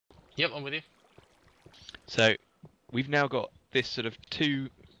Yep, I'm with you. So we've now got this sort of two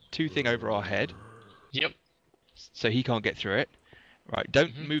thing over our head. Yep. So he can't get through it. Right,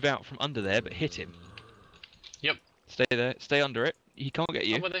 don't move out from under there, but hit him. Yep. Stay there, stay under it. He can't get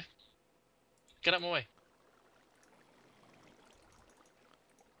you. I'm with you. Get out my way.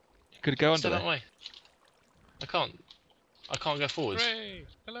 You could go under Stay out there. my way. I can't go forwards. Hooray!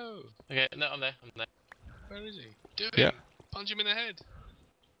 Hello! Okay, no, I'm there. Where is he? Do it! Yeah. Punch him in the head!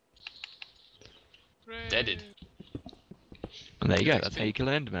 Hooray! Deaded. And there you go, Next that's how thing. you kill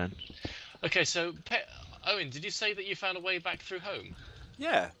an Enderman. Okay, so Owen, did you say that you found a way back through home?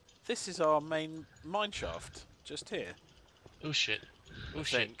 Yeah, this is our main mine shaft, just here. Oh shit. Oh I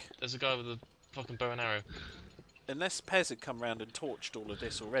shit. think. There's a guy with a fucking bow and arrow. Unless Pez had come round and torched all of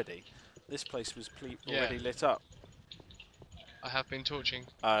this already, this place was Yeah. already lit up. I have been torching.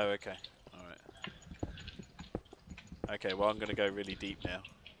 Oh, okay. Alright. Okay, well I'm going to go really deep now.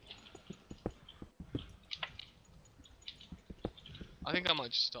 I think I might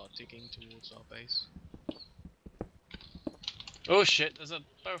just start digging towards our base. Oh shit, there's a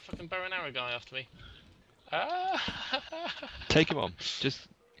fucking bow and arrow guy after me. Ah! Take him on. Just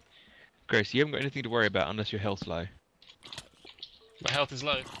Grace, you haven't got anything to worry about unless your health's low. My health is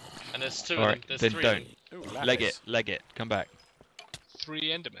low. And there's two Alright, of them. There's then three don't. of them. Ooh, Leg it, come back. 3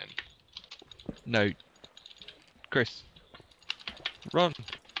 Endermen. No. Chris. Run.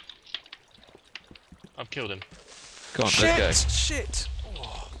 I've killed him. Come on, Shit! let's go. Shit!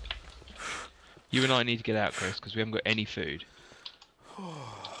 Oh. You and I need to get out, Chris, because we haven't got any food.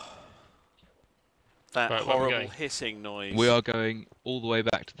 That Right, where are we horrible going? hissing noise. We are going all the way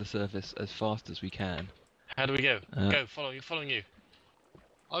back to the surface as fast as we can. How do we go? Go, following you.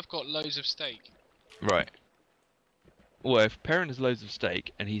 I've got loads of steak. Right. Well, if Perrin has loads of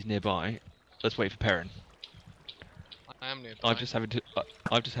steak and he's nearby, let's wait for Perrin. I am nearby. I've just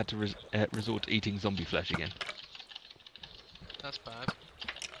had to resort to eating zombie flesh again. That's bad.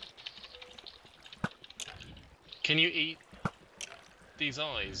 Can you eat these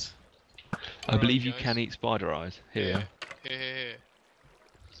eyes? I Where are believe you you guys? can eat spider eyes. Here we are. Here.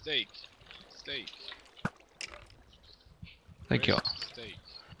 Steak. Steak. Thank you. Where's the steak?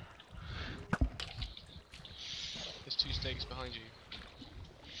 There's 2 steaks behind you.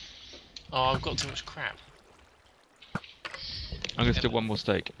 Oh, I've got too much crap. I'm gonna steal one more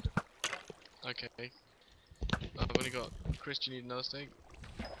steak. Okay. I've only got... Chris, do you need another steak?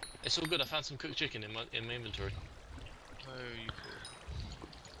 It's all good. I found some cooked chicken in my inventory. Oh, you fool.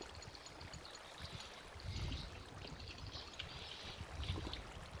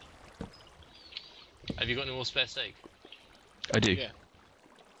 Have you got any more spare steak? I do. Yeah.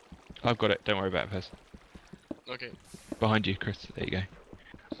 I've got it. Don't worry about it, Pez. Okay. Behind you, Chris. There you go.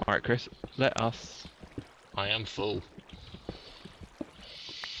 Alright, Chris. Let us... I am full.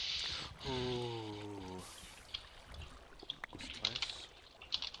 Ooh. That's close.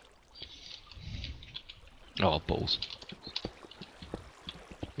 Oh, balls.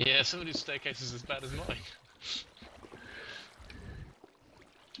 Yeah, some of these staircases as bad as mine.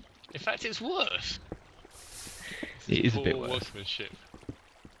 In fact, it's worse. It is a bit Poor worse. workmanship.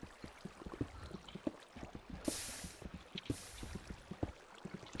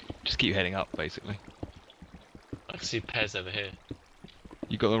 Just keep heading up, basically. I can see Pez over here.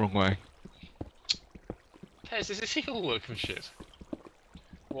 You got the wrong way. Pez, is this your workmanship?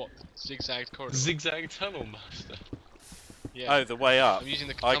 What? Zigzagged corridor? Zigzag tunnel master. Yeah. Oh, the way up. I'm using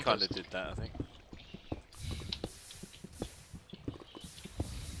the I compass. kind of did that, I think.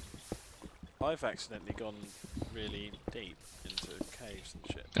 I've accidentally gone really deep into caves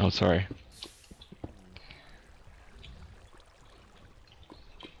and shit. Oh, sorry.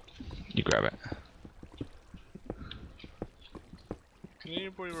 You grab it. Can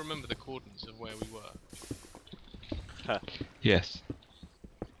anybody remember the coordinates of where we were? Huh. Yes.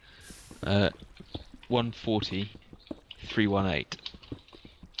 140, 318.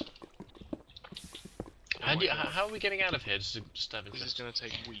 How are we getting out of here? Just to have This is interest. going to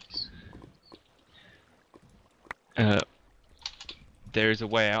take weeks. There is a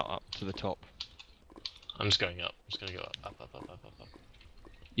way out up to the top. I'm just going up. I'm just going to go up.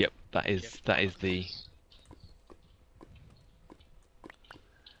 Yep, that is the...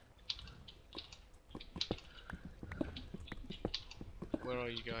 Where are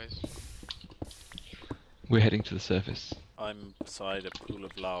you guys? We're heading to the surface. I'm beside a pool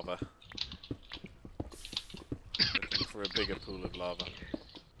of lava. Looking for a bigger pool of lava.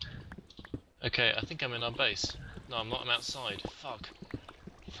 Okay, I think I'm in our base. No, I'm not. I'm outside. Fuck.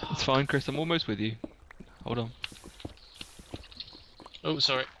 It's fine, Chris. I'm almost with you. Hold on. Oh,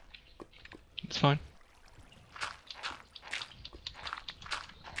 sorry. It's fine.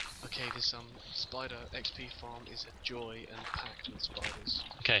 Okay, Okay, this spider XP farm is a joy and packed with spiders.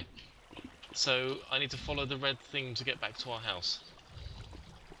 Okay. So I need to follow the red thing to get back to our house.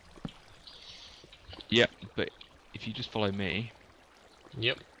 Yep, but if you just follow me,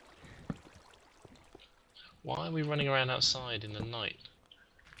 Yep. Why are we running around outside in the night?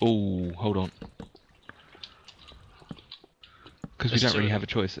 oh, hold on, because we There's don't two really of have a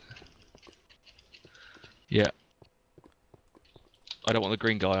choice. Yeah, I don't want the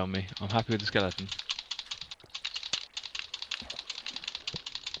green guy on me. I'm happy with the skeleton.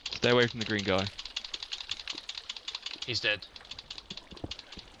 Stay away from the green guy. He's dead.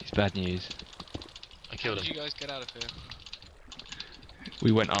 It's bad news. I How killed did him. you guys get out of here?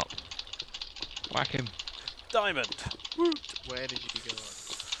 We went up. Whack him. Diamond! Where did you go up?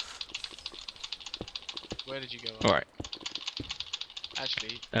 Where did you go up? All right.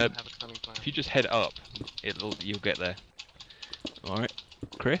 Actually, Uh, I have a cunning plan. If you just head up, you'll get there. All right,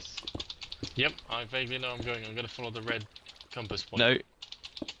 Chris. Yep, I vaguely know I'm going. I'm going to follow the red compass point. No.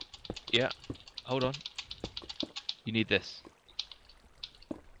 Yeah. Hold on. You need this.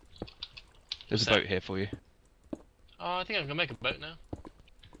 There's What's a that? boat here for you. Oh, I think I can make a boat now.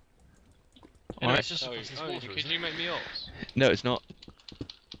 Alright. It's just across this water, can isn't you it? make me ops? No, it's not.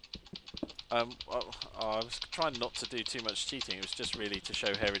 I was trying not to do too much cheating, it was just really to show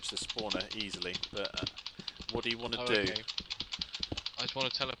Heritage the spawner easily, but what do you want to do? Okay. I just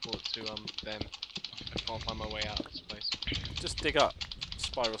want to teleport to them. I can't find my way out of this place. Just dig up.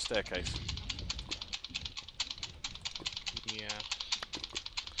 Spiral staircase. Yeah.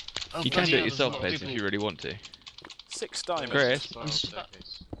 Oh, You can bloody do it hell, there's a yourself, lot of Pez, if people. you really want to. 6 diamonds. Chris? Spiral I'm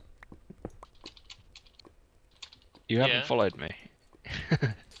staircase. You haven't Yeah. followed me.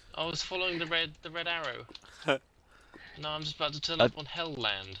 I was following the red arrow. No, I'm just about to turn I- up on Hell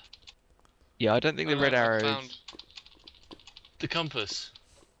Land. Yeah, I don't think the red I arrow found, is... The compass.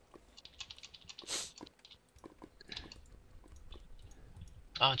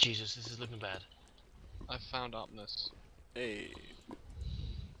 Oh Jesus, this is looking bad. I found upness. Hey.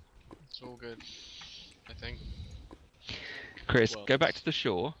 It's all good. I think. Chris, Well- go back to the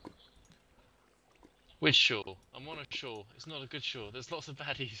shore. Which shore? I'm on a shore. It's not a good shore. There's lots of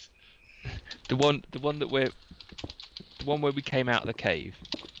baddies. The one where we came out of the cave.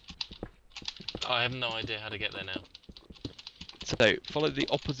 I have no idea how to get there now. So, follow the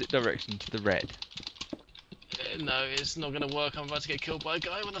opposite direction to the red. No, it's not gonna work. I'm about to get killed by a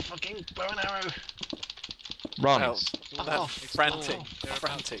guy with a fucking bow and arrow. Run! Well, Fuck that off. frantic, They're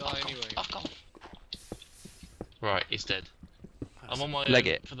about to frantic. die anyway. Fuck off. Right, he's dead. I'm on my Leg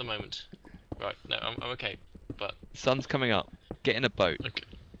own it. for the moment. Right, no, I'm okay. But, Sun's coming up. Get in a boat. okay.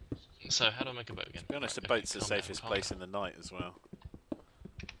 So, how do I make a boat again? To be honest, Right, the okay, boat's the calm down, safest calm place down. in the night as well.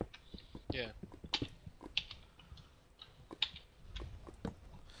 Yeah.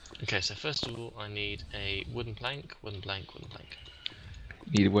 Okay, so first of all, I need a wooden plank, wooden plank, wooden plank.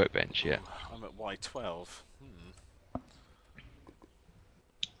 Need a workbench, yeah. Ooh, I'm at Y12.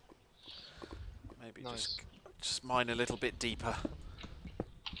 Maybe Nice. just mine a little bit deeper.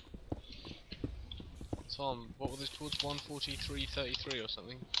 Tom, what were those towards 143.33 or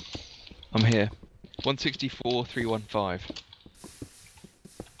something? I'm here. 164,315.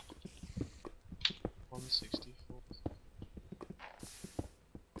 164.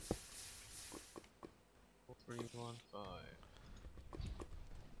 4315.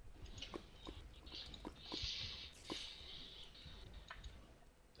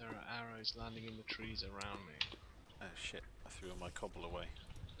 There are arrows landing in the trees around me. Oh shit, I threw all my cobble away.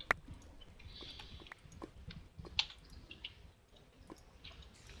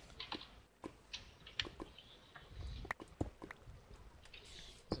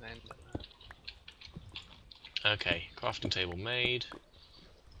 There's an end at that. Okay, crafting table made.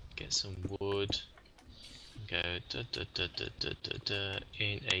 Get some wood. Go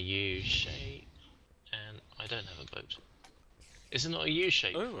in a U shape. And I don't have a boat. Is it not a U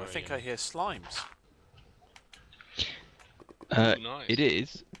shape? Oh, for I think a, I hear slimes. Ooh, nice. It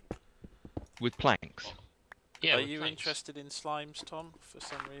is. With planks. Yeah, Are with you planks. interested in slimes, Tom, for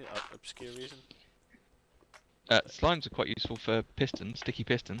some obscure reason? Slimes are quite useful for pistons, sticky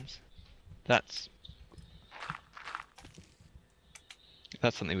pistons. That's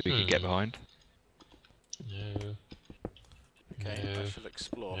something we could get behind. No. Okay, No. I shall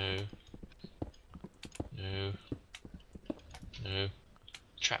explore. No. No. No.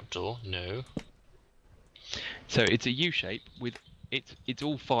 Trapdoor? No. So it's a U shape with it's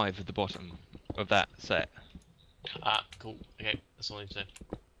all 5 at the bottom of that set. Ah, cool. Okay, that's all I need to know.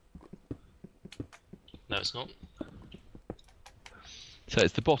 No, it's not. So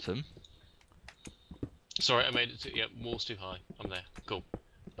it's the bottom. Sorry, I made it too. Yeah, wall's too high. I'm there. Cool.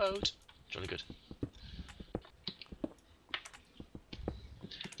 boat. Jolly good.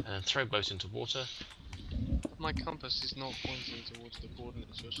 And throw boat into water. My compass is not pointing towards the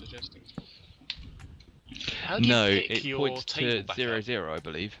coordinates you're suggesting. How do you No, pick it your points table to back 0, up? 0, I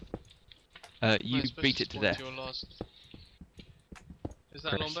believe. No, You it's supposed beat it to point death. your last... Is that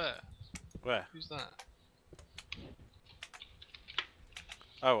Chris. Lambert? Where? Who's that?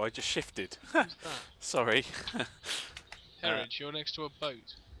 Oh, I just shifted. Who's that? Sorry. Herridge, you're next to a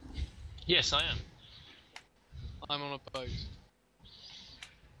boat. Yes, I am. I'm on a boat.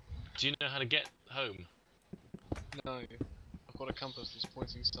 Do you know how to get home? No. I've got a compass that's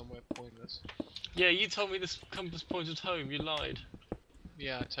pointing somewhere pointless. Yeah, you told me this compass pointed home. You lied.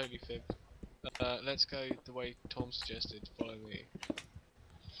 Yeah, I totally fibbed. Let's go the way Tom suggested. Follow me.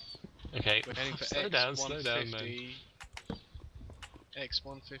 Okay. We're heading for slow down, man.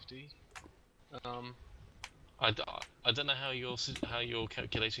 X150. I don't know how you're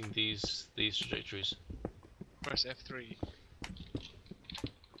calculating these trajectories. Press F3.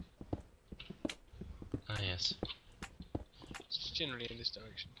 Ah yes. It's generally in this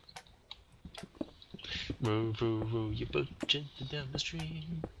direction. Row, row, row your boat gently down the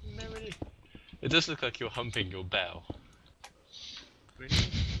stream. Merrily. It does look like you're humping your bow. Really?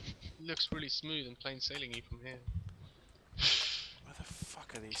 It looks really smooth and plain sailing you from here. Where the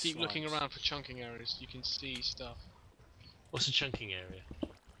fuck are these Keep looking slides? around for chunking areas. You can see stuff. What's a chunking area?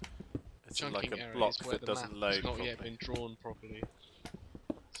 It's Chunking like a area block is where that the doesn't map load has not properly. yet been drawn properly.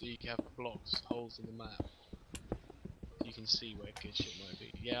 So you have blocks, holes in the map. You can see where good shit might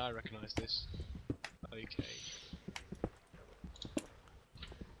be. Yeah, I recognise this. Okay.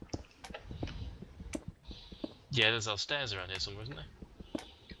 Yeah, there's our stairs around here somewhere, isn't there?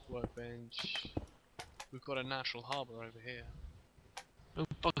 Workbench. We've got a natural harbour over here. Oh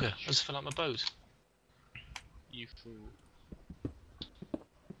bugger! I just fell out my boat. You fool.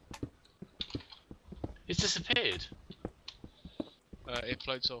 It's disappeared. It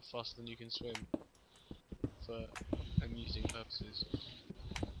floats off faster than you can swim. For amusing purposes.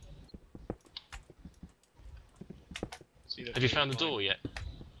 See, look, Have you here's found the mine. door yet?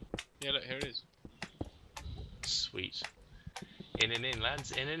 Yeah, look, here it is. Sweet. In and in,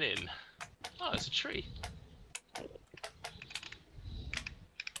 lads. In and in. Oh, it's a tree.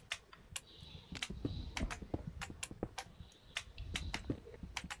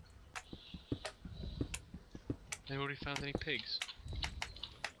 Have you already found any pigs?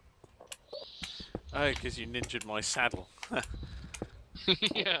 Oh, because you ninjaed my saddle.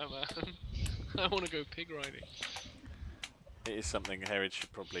 Yeah, man. I want to go pig riding. It is something Herod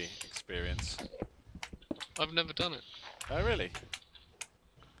should probably experience. I've never done it. Oh, really?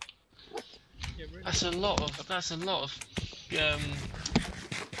 Yeah, really. That's a lot of. That's a lot of.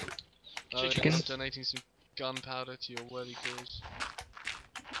 I'm donating some gunpowder to your worthy cause.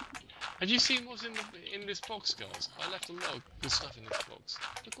 Have you seen what's in this box, guys? I left a lot of good stuff in this box.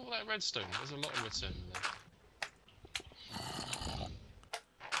 Look at all that redstone. There's a lot of redstone in there.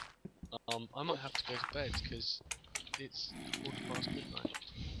 I might have to go to bed because it's 1:40 midnight.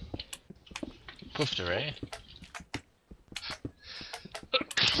 Puffed her, eh?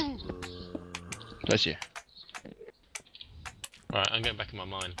 Bless you. Right, I'm going back in my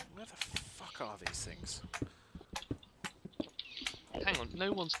mine. Where the fuck are these things? Hang on,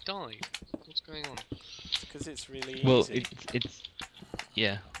 no one's died. What's going on? Because it's really Well, easy. it's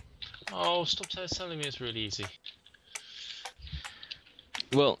yeah. Oh, stop telling me it's really easy.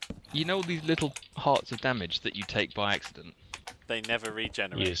 Well, you know all these little hearts of damage that you take by accident? They never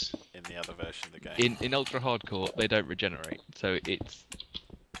regenerate Yes. in the other version of the game. In ultra hardcore, they don't regenerate. So it's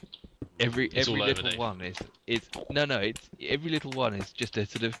every all over, little Dave. one is no, it's every little one is just a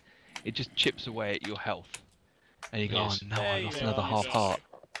sort of, it just chips away at your health, and you go, Yes. oh no, There I you lost go, another half yes. heart.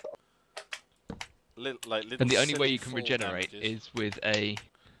 Like little And the only way silly you can fall regenerate damages. is with a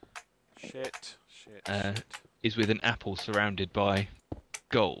Shit. is with an apple surrounded by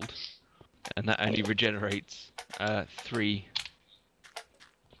gold, and that only regenerates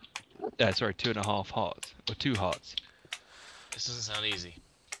 2.5 hearts or 2 hearts. This doesn't sound easy.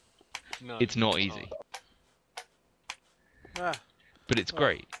 No, It's not easy, Ah, but it's Well.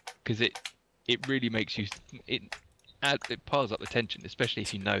 great because it really makes you it piles up the tension, especially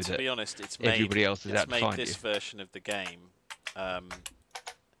if you know to that be honest, it's made, everybody else is it's out to made find this you. version of the game,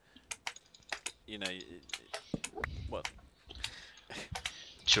 you know, well,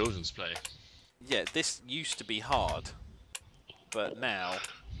 Children's play. yeah, this used to be hard, but now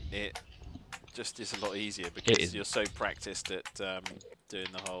it just is a lot easier because is. you're so practiced at doing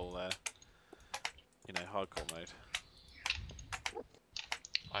the whole, you know, hardcore mode.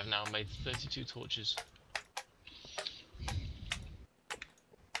 I've now made 32 torches.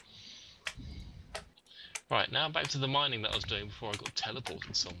 Right, now back to the mining that I was doing before I got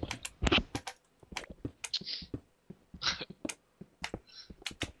teleported somewhere.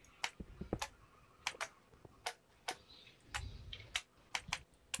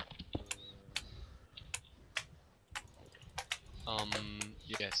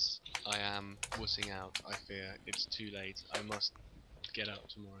 Yes, I am wussing out. I fear it's too late. I must get out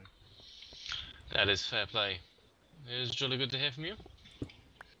tomorrow. That is fair play. It was jolly good to hear from you.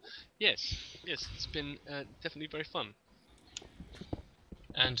 Yes, it's been definitely very fun.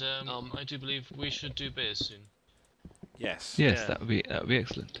 And I do believe we should do beers soon. Yes. Yes, Yeah. that would be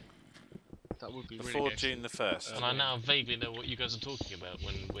excellent. That would be Before really June excellent. the 1st. And I now vaguely know what you guys are talking about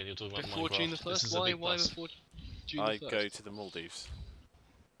when you're talking about Before Minecraft. June the This 1st? is a big Why plus. before June I the 1st? go to the Maldives.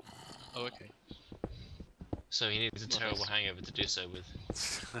 Oh, okay. So he needs a Nice. terrible hangover to do so with.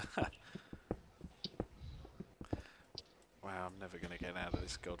 Wow, I'm never going to get out of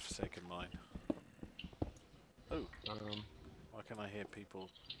this godforsaken mine. Oh, why can I hear people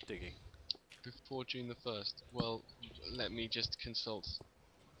digging? Before June the 1st. Well, let me just consult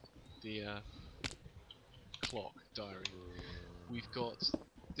the clock diary. We've got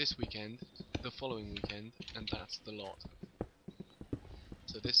this weekend, the following weekend, and that's the lot.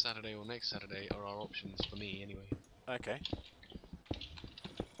 So this Saturday or next Saturday are our options for me, anyway. Okay.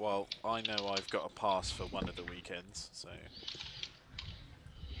 Well, I know I've got a pass for one of the weekends, so...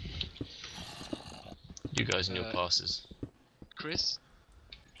 You guys and your passes. Chris,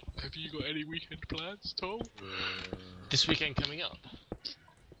 have you got any weekend plans, Tom? This weekend coming up.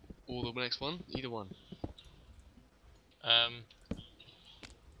 Or the next one? Either one.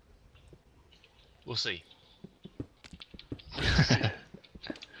 We'll see.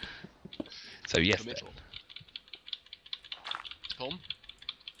 So yes. Committal. Tom?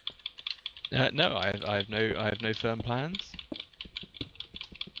 No, I have no firm plans.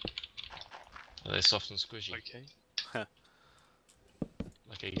 Are they soft and squishy? Okay.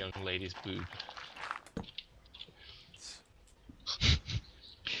 Like a young lady's boob. I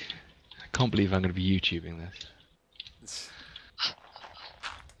can't believe I'm going to be YouTubing this.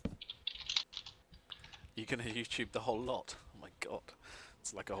 You're going to YouTube the whole lot? Oh my god.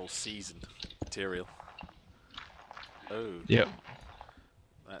 It's like a whole season material. Oh. Yep.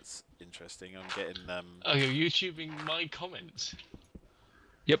 That's interesting. I'm getting Oh, you're YouTubing my comments?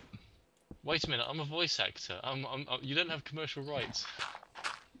 Yep. Wait a minute, I'm a voice actor. You don't have commercial rights.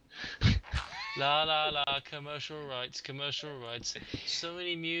 La la la, commercial rights, commercial rights. So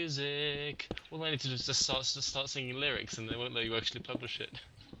many music. All I need to do is just start singing lyrics, and they won't let you actually publish it.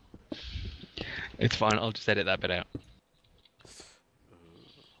 It's fine. I'll just edit that bit out.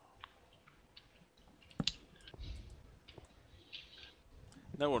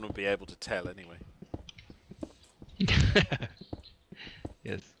 No one would be able to tell anyway.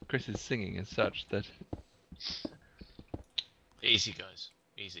 Yes, Chris is singing as such that. Easy, guys.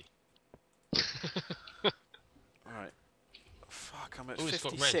 Easy. Right. Fuck, I'm at Oh, it's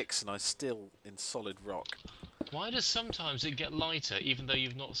got red. 56 and I'm still in solid rock. Why does sometimes it get lighter, even though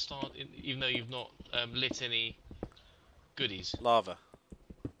you've not lit any goodies? Lava.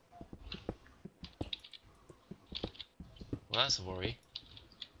 Well, that's a worry.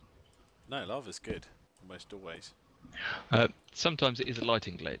 No, lava's good. Almost always. Sometimes it is a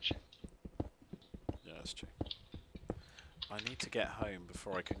lighting glitch. Yeah, that's true. I need to get home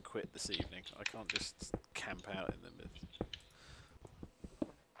before I can quit this evening. I can't just camp out in the mid.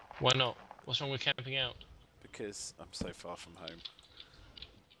 Why not? What's wrong with camping out? Because I'm so far from home.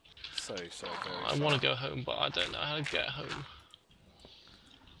 So very I far. want to go home, but I don't know how to get home.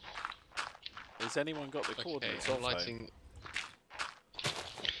 Has anyone got the coordinates I'm of home? lighting.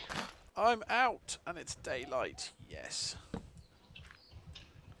 I'm out and it's daylight. Yes.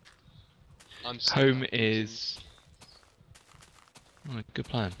 I'm Home is. Oh, good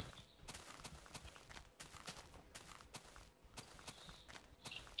plan.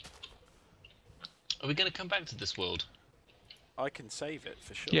 Are we going to come back to this world? I can save it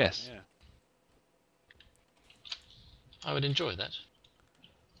for sure. Yes. Yeah. I would enjoy that.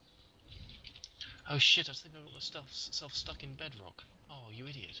 Oh shit, I think I got myself stuck in bedrock. Oh, you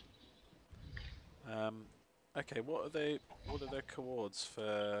idiot. Okay, what are their coords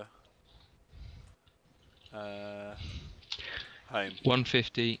for home?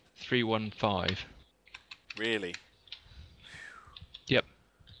 150, 315. Really? Yep.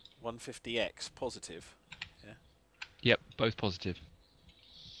 150x positive. Yeah. Yep, both positive.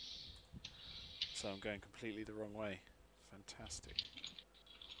 So I'm going completely the wrong way. Fantastic.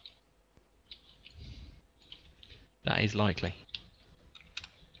 That is likely.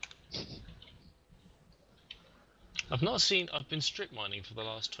 I've not seen. I've been strip mining for the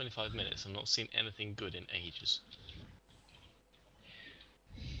last 25 minutes. I've not seen anything good in ages.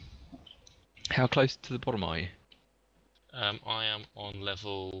 How close to the bottom are you? I am on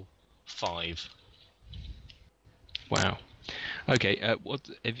level 5. Wow. Okay. What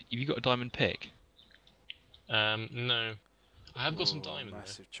have you got a diamond pick? No. I have got some Ooh, diamond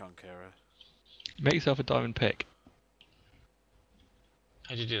massive chunk error. Make yourself a diamond pick.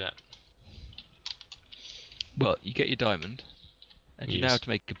 How do you do that? Well, you get your diamond, and you know Yes. how to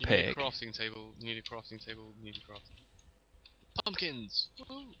make a You need a pick. crafting table. You need a crafting table. You need a crafting. Pumpkins.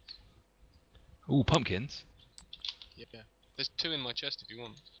 Woo! Ooh, pumpkins. Yeah. There's 2 in my chest if you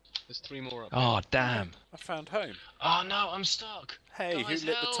want. There's 3 more up Oh, here. damn. I found home. Oh no, I'm stuck. Hey, Guys, who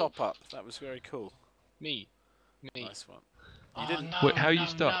lit help! the top up? That was very cool. Me. Nice one. Oh, didn't- No, Wait, how are you no,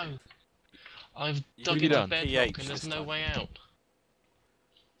 stuck? No. I've You dug didn't into done? bedrock PH and there's this no time. way out.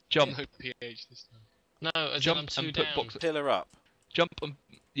 Jump, No PH this time. No, as in jump, I'm too and put down. blocks. Pillar up. Jump and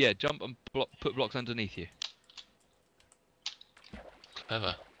jump and put blocks underneath you.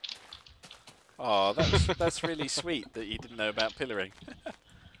 Clever. Oh, that's really sweet that you didn't know about pillaring.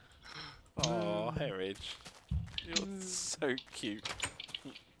 Oh, Heritage. You're so cute.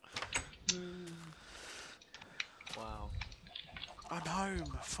 Wow. I'm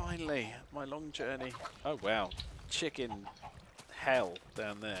home, finally. My long journey. Oh, wow. Chicken hell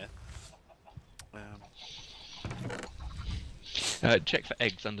down there. Check for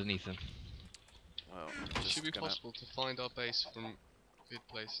eggs underneath them. Well, It just should be gonna- possible to find our base from good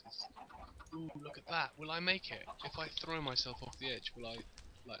places. Ooh, look at that. Will I make it? If I throw myself off the edge, will I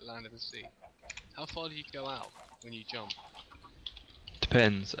like land in the sea? How far do you go out when you jump?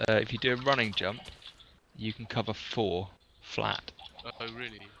 Depends. If you do a running jump, you can cover 4 flat. Oh,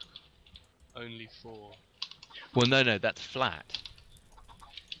 really? Only 4. Well, no, that's flat.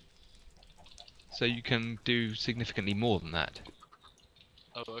 So you can do significantly more than that.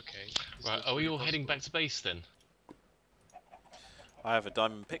 Oh, okay. This Right, looks are we really all heading possible. back to base then? I have a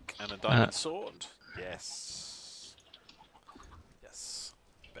diamond pick and a diamond sword. Yes. Yes.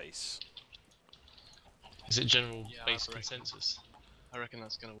 Base. Is it general Yeah, base I reckon. consensus? I reckon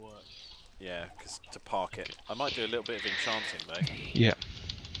that's gonna work. Yeah, because to park it. I might do a little bit of enchanting though. Yeah.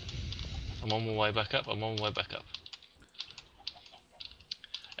 I'm on my way back up. I'm on my way back up.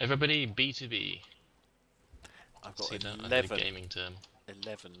 Everybody, B2B. I've got See that? I need a 11 gaming term.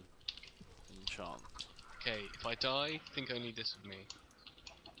 enchant. Okay, if I die, think only this of me.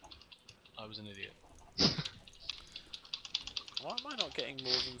 I was an idiot. Why am I not getting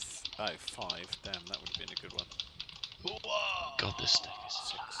more than 5? Damn, that would have been a good one. Whoa! God, this stack is...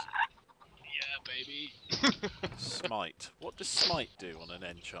 6. Yeah, baby. Smite. What does smite do on an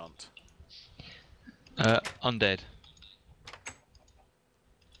enchant? Undead.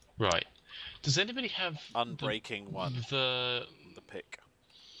 Right. Does anybody have Unbreaking 1. the The pick.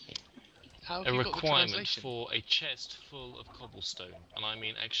 How a have you got the requirement translation? for a chest full of cobblestone? And I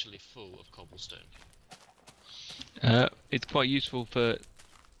mean actually full of cobblestone. It's quite useful for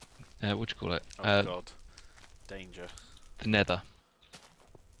what do you call it? Oh god. Danger. The Nether.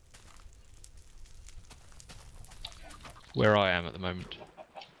 Where I am at the moment.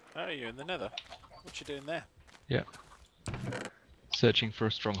 Oh, you're in the nether. What you doing there? Yeah. Searching for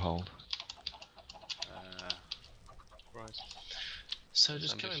a stronghold. Right. So That's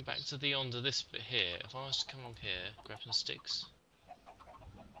just coming back ambitious. to the onto this bit here, if I was to come up here, grab some sticks.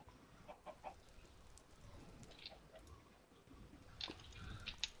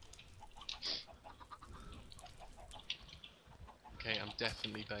 Okay, I'm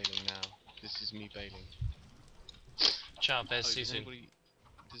definitely bailing now. This is me bailing. Ciao, Bez, Oh, see you does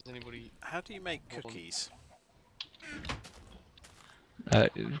soon. anybody How do you make Hold on. cookies?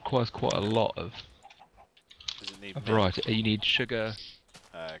 It requires quite a lot of Does it need a milk? variety. You need sugar,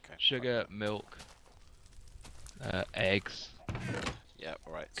 Okay. milk, eggs, Yeah,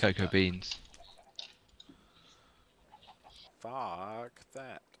 alright. so cocoa that- beans. Fuck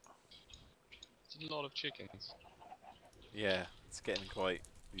that. It's a lot of chickens. Yeah, it's getting quite...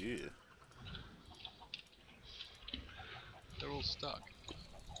 Yeah. They're all stuck.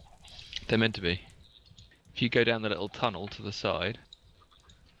 They're meant to be. If you go down the little tunnel to the side,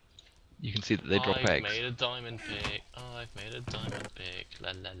 you can see that they drop I've eggs. made a diamond pick. I've made a diamond pick.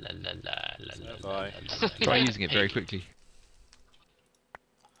 La la la la la la So la have la I. la la. Try using it very Hey. quickly.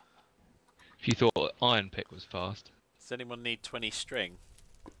 If you thought iron pick was fast. Does anyone need 20 string?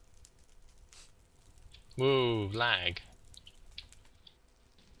 Whoa, lag.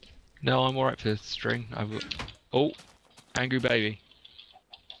 No, I'm alright for string. Oh, angry baby.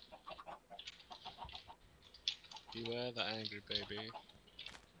 Beware the angry baby.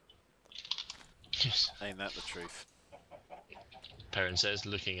 Yes. Ain't that the truth? Perrin says,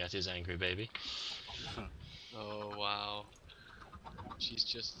 looking at his angry baby. Oh wow. She's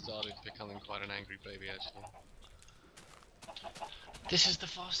just started becoming quite an angry baby, actually. This is the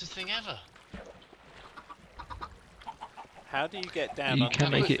fastest thing ever. How do you get down You on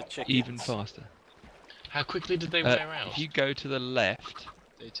can make the it chickens? even faster. How quickly did they wear out? If you go to the left,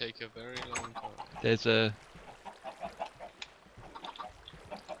 They take a very long time. there's a...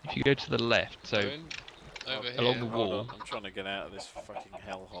 If you go to the left, so Going over here. along the Hold wall, on, I'm trying to get out of this fucking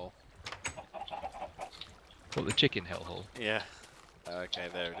hellhole. what, the chicken hellhole, Yeah. Okay,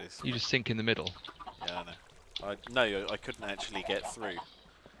 there it is. you just sink in the middle. Yeah, I know. No, I couldn't actually get through.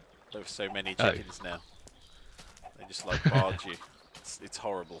 There were so many Oh. chickens now. They just like barge you. It's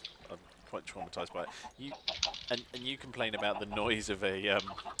horrible. I'm quite traumatized by it. And you complain about the noise of a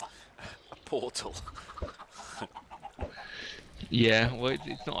portal. Yeah, well,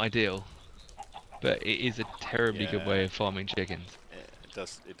 it's not ideal, but it is a terribly good way Yeah. of farming chickens. Yeah,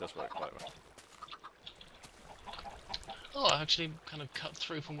 it does work quite well. Oh, I actually kind of cut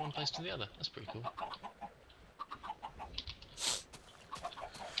through from one place to the other. That's pretty cool.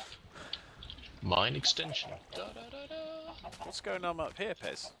 Mine extension. Da, da, da, da. What's going on up here,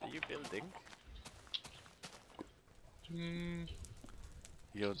 Pez? Are you building?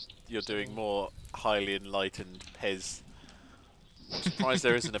 You're doing more highly enlightened Pez. I'm surprised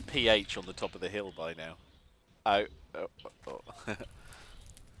there isn't a pH on the top of the hill by now. Oh.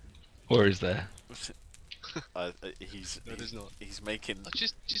 Or is there? He's No, there's not. He's making. Oh,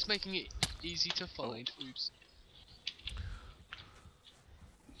 just making it easy to find. Oops.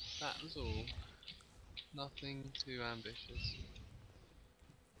 That was all. Nothing too ambitious.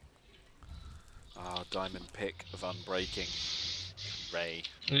 Ah, diamond pick of unbreaking. Ray.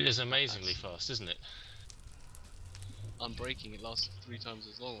 It is amazingly fast, isn't it? Unbreaking, it lasts 3 times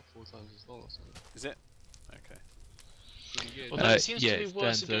as long or 4 times as long or something. Is it? Okay. Pretty good. Although it seems yeah, to be it's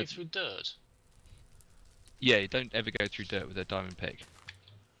worse down at going to- through dirt. Yeah, don't ever go through dirt with a diamond pick.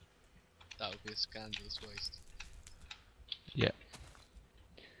 That would be a scandalous waste. Yeah.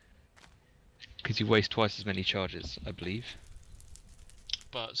 Because you waste twice as many charges, I believe.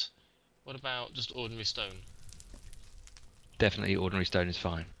 But what about just ordinary stone? Definitely ordinary stone is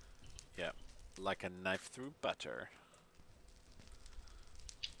fine. Like a knife through butter.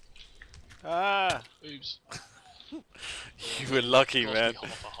 Ah! Oops. You were lucky, Lost man. me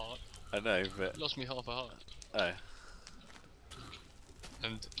half a heart. I know, but Lost me half a heart. oh,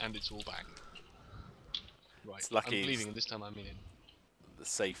 And it's all back. Right. It's lucky I'm it's- leaving and this time I'm in. the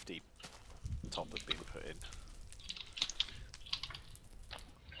safety top had been put in.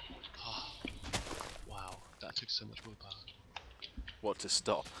 Wow, that took so much willpower. What to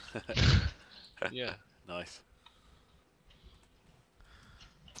stop? Yeah. Nice.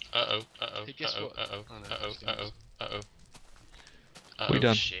 Uh-oh, uh-oh, Hey, guess uh-oh, what? uh-oh, Oh, no, uh-oh, it's uh-oh, dangerous. uh-oh. We Uh-oh,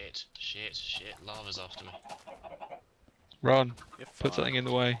 done? shit, lava's after me. Run! You're Put fine. something in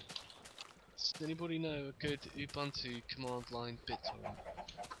the way. Does anybody know a good Ubuntu command line BitTorrent?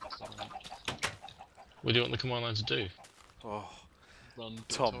 What do you want the command line to do? Oh, Run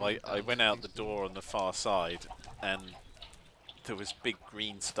Tom, BitTorrent I down went out the things. door on the far side, and there was big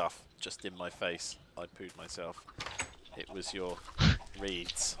green stuff just in my face. I pooed myself. It was your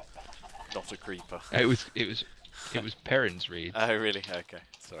reeds, not a creeper. It was Perrin's reed. Oh, really? Okay,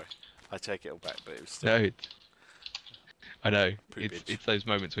 sorry. I take it all back, but it was still. No, I know. Poopage. It's those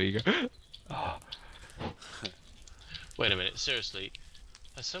moments where you go. Oh, Wait a minute, seriously.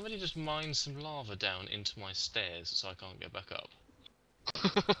 Has somebody just mined some lava down into my stairs so I can't get back up?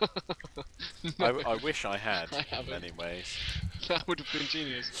 I wish I had, I in haven't. many ways. That would have been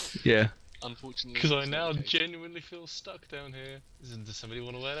genius. yeah. Unfortunately. Because I it's not now the case. genuinely feel stuck down here. Does somebody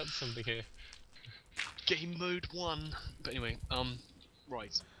want to learn up something here? Game mode 1. But anyway,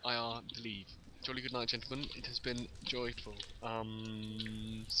 right. Leave. Jolly good night, gentlemen. It has been joyful.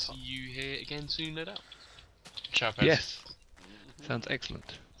 See you here again soon, no doubt. Ciao, Pez. Yes. Sounds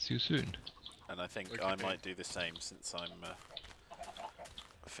excellent. See you soon. And I think Okay. I might do the same since I'm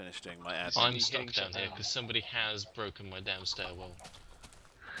finished doing my ad. I'm Me stuck hitting down shut here down. because somebody has broken my damn stairwell.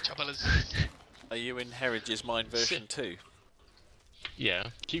 Ciao, fellas. Are you in Heritage's Mine version 2? Yeah,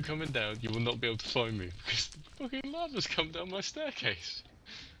 keep coming down, you will not be able to find me because the fucking lava's come down my staircase.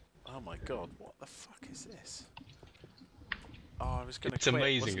 Oh my god, what the fuck is this? Oh, I was gonna It's quit,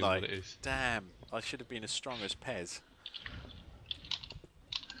 amazing wasn't is I? what it is. Damn, I should have been as strong as Pez.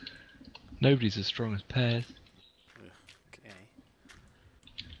 Nobody's as strong as Pears, Okay.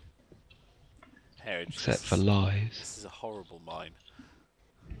 Heritage. except for lies. This is a horrible mine.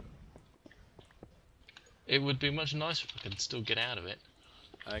 It would be much nicer if I could still get out of it.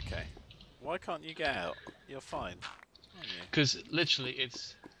 Okay. Why can't you get out? You're fine, aren't you? Because literally,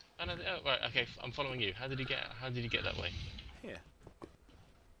 it's. Oh, no, oh, right. Okay, I'm following you. How did he get? How did he get that way? Here.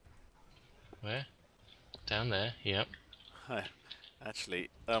 Where? Down there. Yep. Hi. Actually,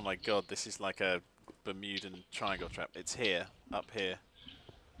 oh my god, this is like a Bermudan triangle trap. It's here, up here.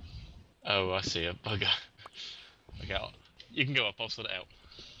 Oh, I see a bugger. Okay, you can go up. I'll sort it out.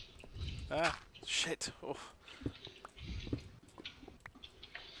 Ah, shit. Oh.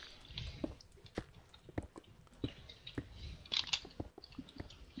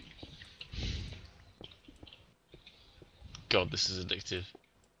 God, this is addictive.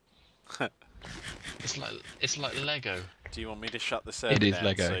 It's like Lego. Do you want me to shut the server It is down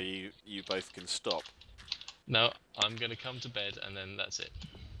Lego. so you both can stop? No, I'm gonna come to bed and then that's it.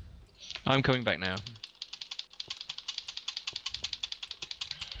 I'm coming back now.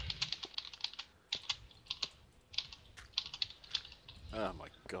 Oh my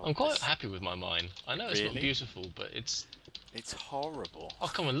god. I'm quite happy with my mine. I know it's not Really? beautiful, but it's. It's horrible. Oh,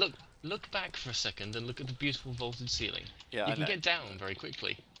 come on, look back for a second and look at the beautiful vaulted ceiling. Yeah, You I can know. get down very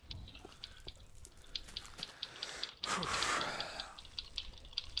quickly.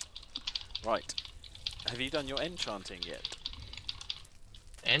 Right. Have you done your enchanting yet?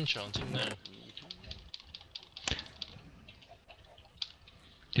 Enchanting, no.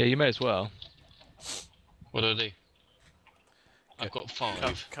 Yeah, you may as well. What do I do? I've got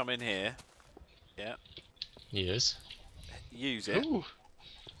 5. Come in here. Yeah. Yes. Use it. Ooh.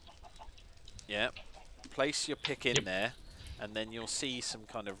 Yeah. Place your pick in Yep. there, and then you'll see some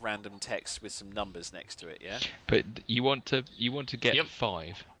kind of random text with some numbers next to it. Yeah. But you want to get Yep.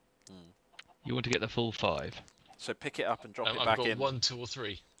 5. Mm. You want to get the full 5. So pick it up and drop it I've back got in. 1, 2, or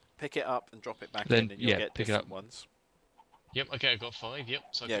 3. Pick it up and drop it back Then, in, and you'll yeah, get pick it different up. ones. Yep. Okay, I've got 5. Yep.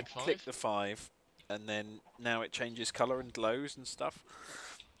 So I Yeah. click 5. Click the 5, and then now it changes colour and glows and stuff.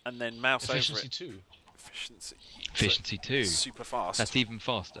 And then mouse Efficiency over it. 2. Efficiency. Efficiency 2. Super fast. That's even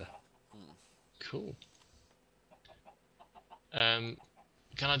faster. Cool. Can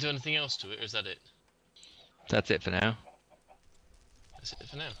I do anything else to it, or is that it? That's it for now. That's it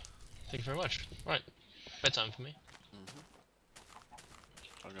for now. Thank you very much. Right. Bedtime for me.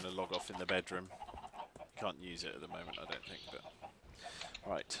 I'm going to log off in the bedroom. Can't use it at the moment, I don't think. But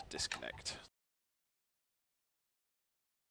right, disconnect.